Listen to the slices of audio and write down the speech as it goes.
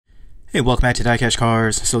Hey, welcome back to DieCash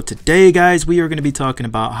Cars. So today, guys, we are going to be talking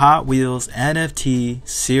about Hot Wheels NFT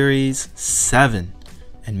Series 7.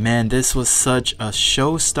 And man, this was such a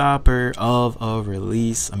showstopper of a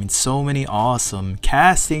release. I mean, so many awesome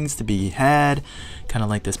castings to be had. Kind of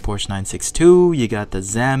like this Porsche 962. You got the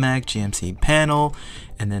Zamac GMC panel.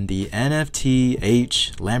 And then the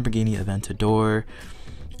NFTH Lamborghini Aventador.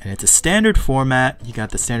 And it's a standard format. You got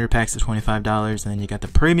the standard packs at $25, and then you got the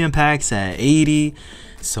premium packs at $80.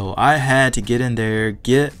 So I had to get in there,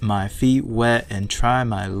 get my feet wet, and try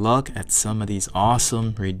my luck at some of these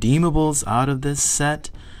awesome redeemables out of this set.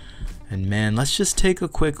 And man, let's just take a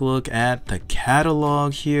quick look at the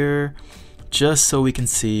catalog here, just so we can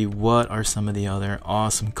see what are some of the other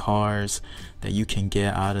awesome cars that you can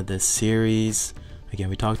get out of this series. Again,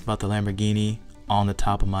 we talked about the Lamborghini on the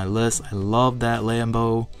top of my list. I love that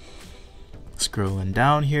Lambo. Scrolling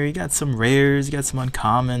down here, you got some rares, you got some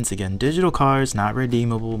uncommons. Again, digital cars, not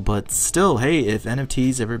redeemable, but still, hey, if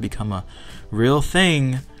NFTs ever become a real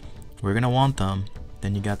thing, we're gonna want them.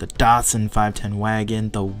 Then you got the Datsun 510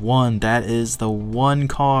 wagon, that is the one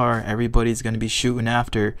car everybody's gonna be shooting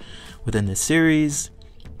after within this series.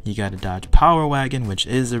 You got a Dodge Power Wagon, which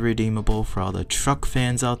is a redeemable for all the truck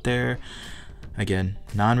fans out there. Again,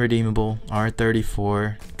 non-redeemable,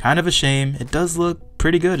 R34. Kind of a shame. It does look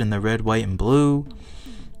pretty good in the red, white, and blue.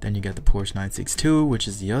 Then you got the Porsche 962, which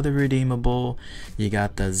is the other redeemable. You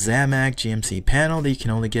got the Zamac GMC panel that you can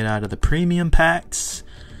only get out of the premium packs.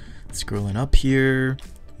 Scrolling up here,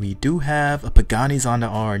 we do have a Pagani Zonda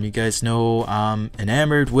R, and you guys know I'm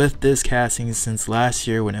enamored with this casting since last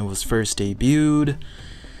year when it was first debuted.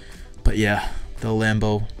 But yeah, the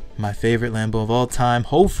Lambo. My favorite Lambo of all time.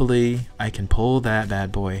 Hopefully I can pull that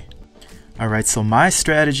bad boy. Alright, so my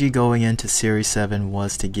strategy going into Series 7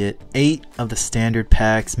 was to get 8 of the standard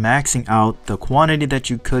packs, maxing out the quantity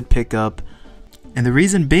that you could pick up. And the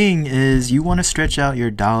reason being is you want to stretch out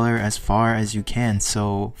your dollar as far as you can.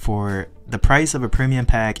 So for the price of a premium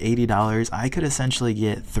pack, $80, I could essentially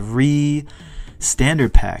get 3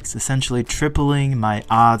 standard packs, essentially tripling my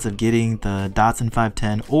odds of getting the Datsun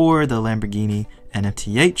 510 or the Lamborghini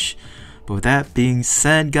NFTH. But with that being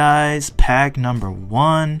said, guys, pack number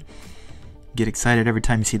 1. Get excited every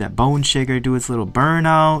time you see that bone shaker do its little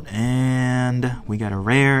burnout. And we got a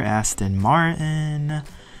rare Aston Martin.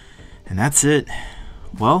 And that's it.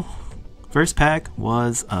 Well, first pack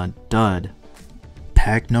was a dud.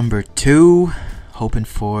 Pack number 2. Hoping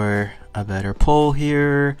for a better pull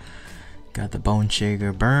here. Got the bone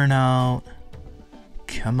shaker burnout.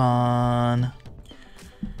 Come on.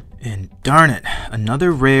 And darn it,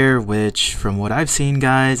 another rare, which from what I've seen,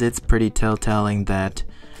 guys, it's pretty telltale that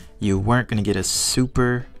you weren't going to get a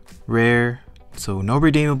super rare. So no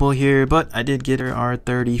redeemable here, but I did get her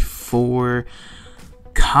R34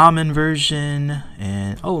 common version.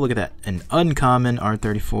 And oh, look at that, an uncommon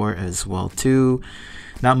R34 as well too.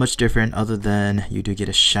 Not much different other than you do get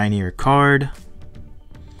a shinier card.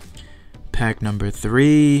 Pack number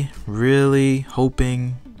 3, really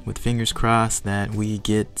hoping with fingers crossed that we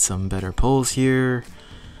get some better pulls here.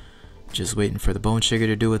 Just waiting for the bone shaker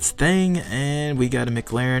to do its thing, and we got a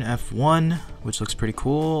McLaren F1, which looks pretty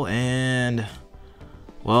cool. And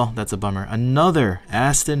well, that's a bummer. Another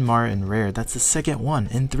Aston Martin rare. That's the second one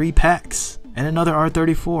in 3 packs, and another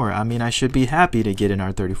R34. I mean, I should be happy to get an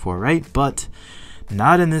R34, right? But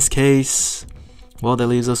not in this case. Well, that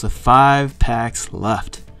leaves us with 5 packs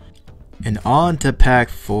left. And on to pack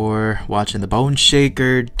 4, watching the bone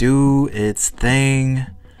shaker do its thing.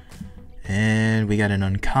 And we got an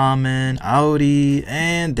uncommon Audi,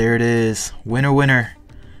 and there it is. Winner, winner.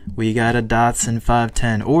 We got a Datsun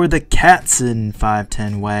 510, or the Datsun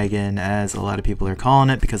 510 wagon, as a lot of people are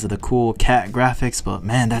calling it because of the cool cat graphics. But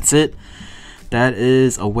man, that's it. That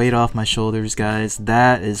is a weight off my shoulders, guys.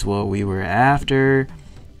 That is what we were after.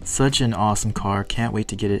 Such an awesome car. Can't wait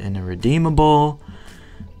to get it in a redeemable.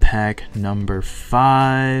 Pack number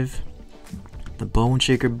 5. The bone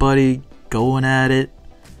shaker buddy going at it.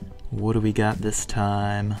 What do we got this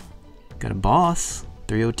time? Got a boss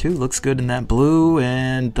 302, looks good in that blue.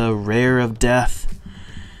 And the rare of death,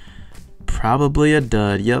 probably a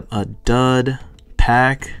dud. Yep, a dud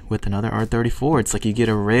pack with another R34. It's like you get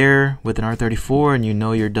a rare with an R34 and you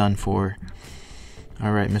know you're done for.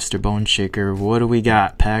 Alright, Mr. Bone Shaker, what do we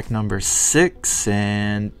got? Pack number 6,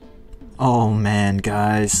 and oh man,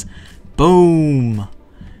 guys, boom,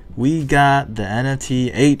 we got the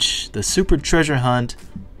NFTH, the super treasure hunt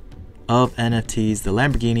of NFTs, the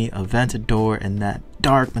Lamborghini Aventador in that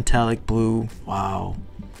dark metallic blue. Wow,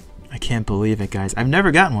 I can't believe it, guys. I've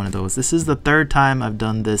never gotten one of those. This is the 3rd time I've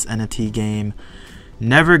done this NFT game.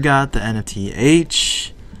 Never got the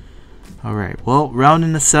NFTH. Alright, well,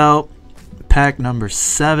 rounding this out, pack number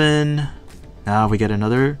 7. Now we get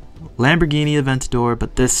another Lamborghini Aventador,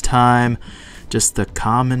 but this time just the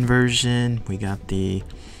common version. We got the,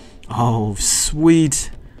 oh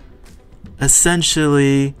sweet,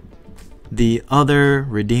 essentially the other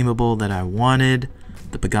redeemable that I wanted,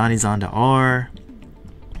 the Pagani Zonda R,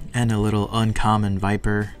 and a little uncommon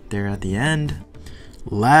Viper there at the end.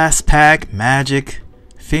 Last pack, magic,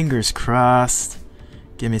 fingers crossed.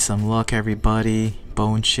 Give me some luck, everybody.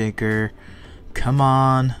 Bone shaker, come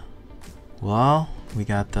on. Well, we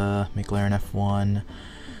got the McLaren F1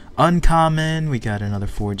 uncommon, we got another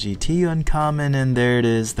 4GT uncommon, and there it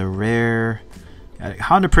is, the rare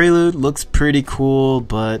Honda Prelude. Looks pretty cool,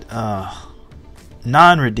 but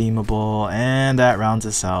non-redeemable, and that rounds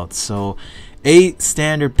us out. So 8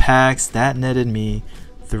 standard packs, that netted me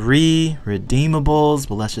 3 redeemables.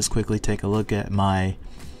 But let's just quickly take a look at my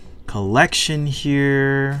collection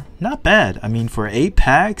here. Not bad. I mean, for 8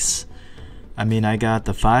 packs, I mean, I got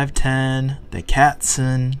the 510, the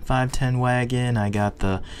Datsun 510 wagon, I got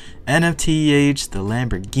the NFTH, the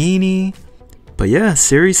Lamborghini. But yeah,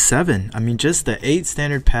 Series 7. I mean, just the 8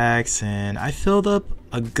 standard packs, and I filled up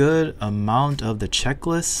a good amount of the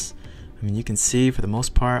checklists. I mean, you can see for the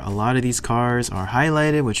most part, a lot of these cars are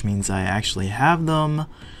highlighted, which means I actually have them.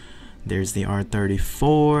 There's the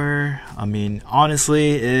R34. I mean,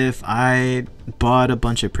 honestly, if I bought a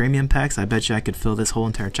bunch of premium packs, I bet you I could fill this whole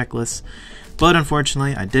entire checklist. But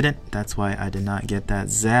unfortunately, I didn't. That's why I did not get that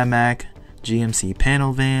Zamac GMC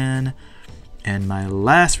panel van. And my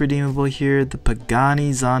last redeemable here, the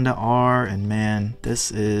Pagani Zonda R. And man,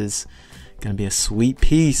 this is gonna be a sweet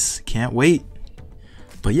piece. Can't wait.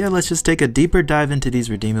 But yeah, let's just take a deeper dive into these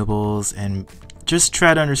redeemables and just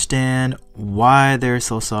try to understand why they're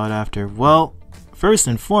so sought after. Well, first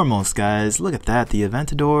and foremost, guys, look at that. The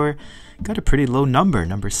Aventador got a pretty low number,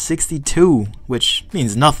 number 62, which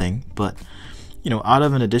means nothing, but you know, out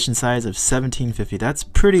of an edition size of 1750, that's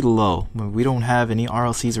pretty low. We don't have any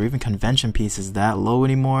RLCs or even convention pieces that low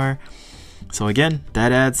anymore. So again,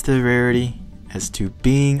 that adds to the rarity as to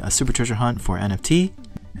being a super treasure hunt for NFT.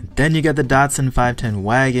 And then you got the Datsun 510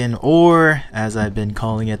 wagon, or as I've been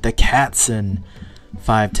calling it, the Datsun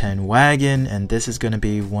 510 wagon. And this is going to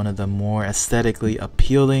be one of the more aesthetically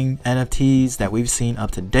appealing NFTs that we've seen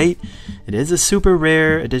up to date. It is a super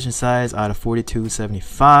rare edition size out of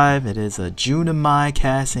 4275. It is a Junimai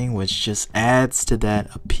casting, which just adds to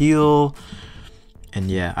that appeal. And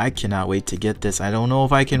yeah, I cannot wait to get this. I don't know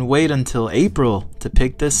if I can wait until April to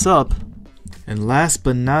pick this up. And last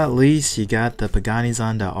but not least, you got the Pagani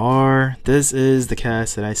Zonda R. This is the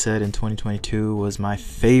cast that I said in 2022 was my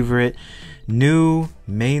favorite new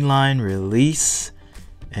mainline release.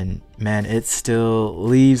 And man, it still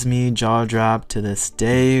leaves me jaw dropped to this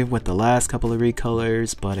day with the last couple of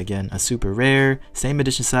recolors. But again, a super rare, same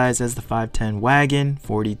edition size as the 510 wagon,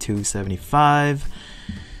 4275.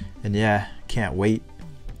 And yeah, can't wait.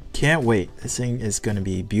 Can't wait. This thing is going to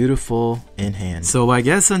be beautiful in hand. So I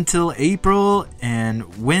guess until April,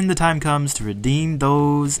 and when the time comes to redeem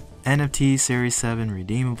those NFT Series 7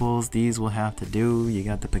 redeemables, these will have to do. You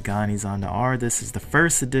got the Pagani's on the R. This is the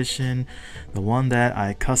first edition, the one that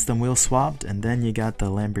I custom wheel swapped. And then you got the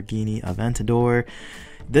Lamborghini Aventador.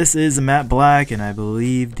 This is a matte black, and I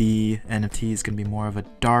believe the NFT is going to be more of a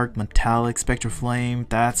dark metallic spectraflame.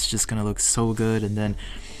 That's just going to look so good. And then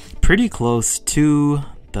pretty close to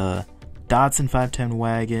the Datsun 510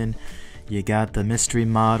 wagon, you got the mystery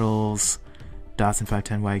models Datsun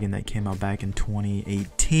 510 wagon that came out back in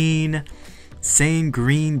 2018. Same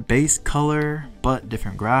green base color, but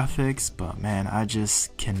different graphics. But man, I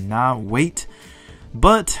just cannot wait.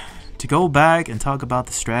 But to go back and talk about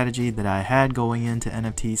the strategy that I had going into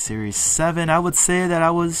NFT Series 7, I would say that I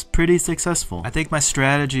was pretty successful. I think my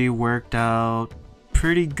strategy worked out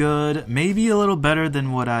pretty good, maybe a little better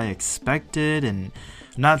than what I expected. And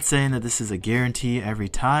I'm not saying that this is a guarantee every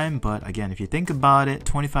time, but again, if you think about it,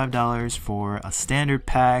 $25 for a standard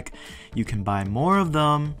pack, you can buy more of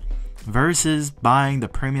them versus buying the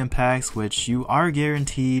premium packs, which you are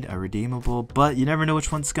guaranteed a redeemable, but you never know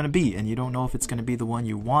which one's going to be, and you don't know if it's going to be the one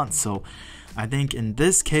you want. So I think in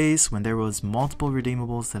this case, when there was multiple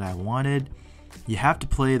redeemables that I wanted, you have to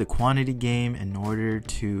play the quantity game in order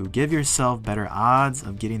to give yourself better odds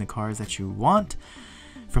of getting the cars that you want.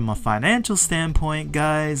 From a financial standpoint,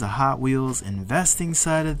 guys, a Hot Wheels investing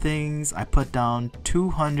side of things, I put down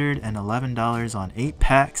 $211 on 8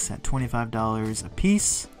 packs at $25 a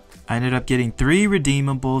piece. I ended up getting 3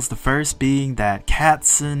 redeemables, the first being that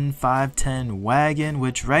Datsun 510 wagon,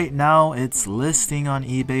 which right now it's listing on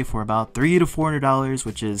eBay for about $300 to $400,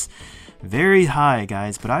 which is very high,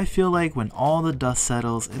 guys, but I feel like when all the dust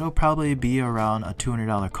settles, it'll probably be around a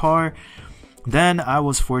 $200 car. Then I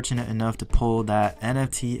was fortunate enough to pull that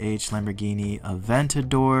NFTH Lamborghini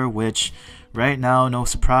Aventador, which right now, no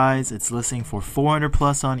surprise, it's listing for 400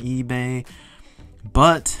 plus on eBay.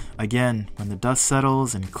 But again, when the dust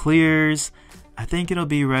settles and clears, I think it'll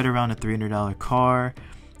be right around a $300 car.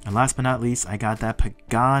 And last but not least, I got that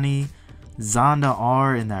Pagani Zonda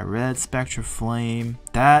R in that red spectraflame.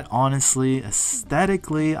 That honestly,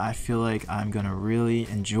 aesthetically, I feel like I'm gonna really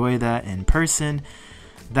enjoy that in person.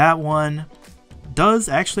 That one does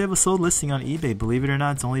actually have a sold listing on eBay. Believe it or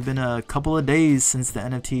not, it's only been a couple of days since the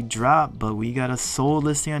NFT dropped, but we got a sold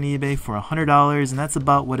listing on eBay for $100, and that's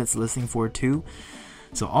about what it's listing for too.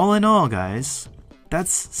 So all in all, guys,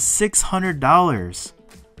 that's $600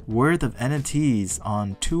 worth of NFTs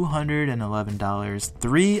on $211,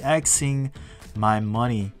 3xing my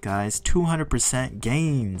money, guys. 200%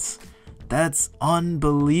 gains. That's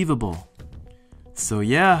unbelievable. So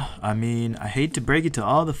yeah, I mean, I hate to break it to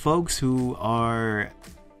all the folks who are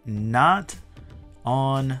not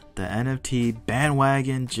on the NFT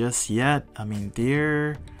bandwagon just yet. I mean,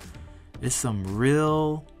 there is some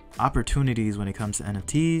real opportunities when it comes to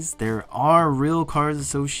NFTs. There are real cars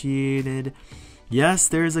associated. Yes,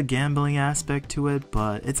 there's a gambling aspect to it,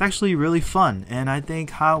 but it's actually really fun. And I think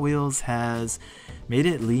Hot Wheels has made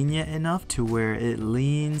it lenient enough to where it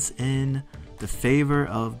leans in the favor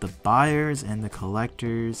of the buyers and the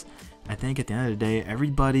collectors. I think at the end of the day,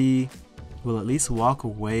 everybody will at least walk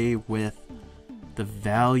away with the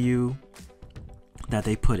value that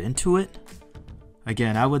they put into it.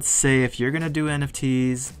 Again, I would say if you're gonna do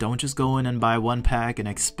NFTs, don't just go in and buy one pack and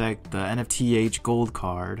expect the NFTH gold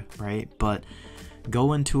card, right? But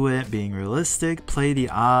go into it being realistic, play the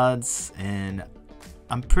odds, and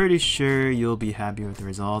I'm pretty sure you'll be happy with the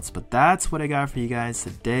results. But that's what I got for you guys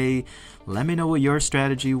today. Let me know what your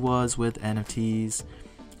strategy was with NFTs.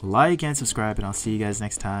 Like and subscribe, and I'll see you guys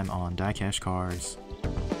next time on DieCash Cars.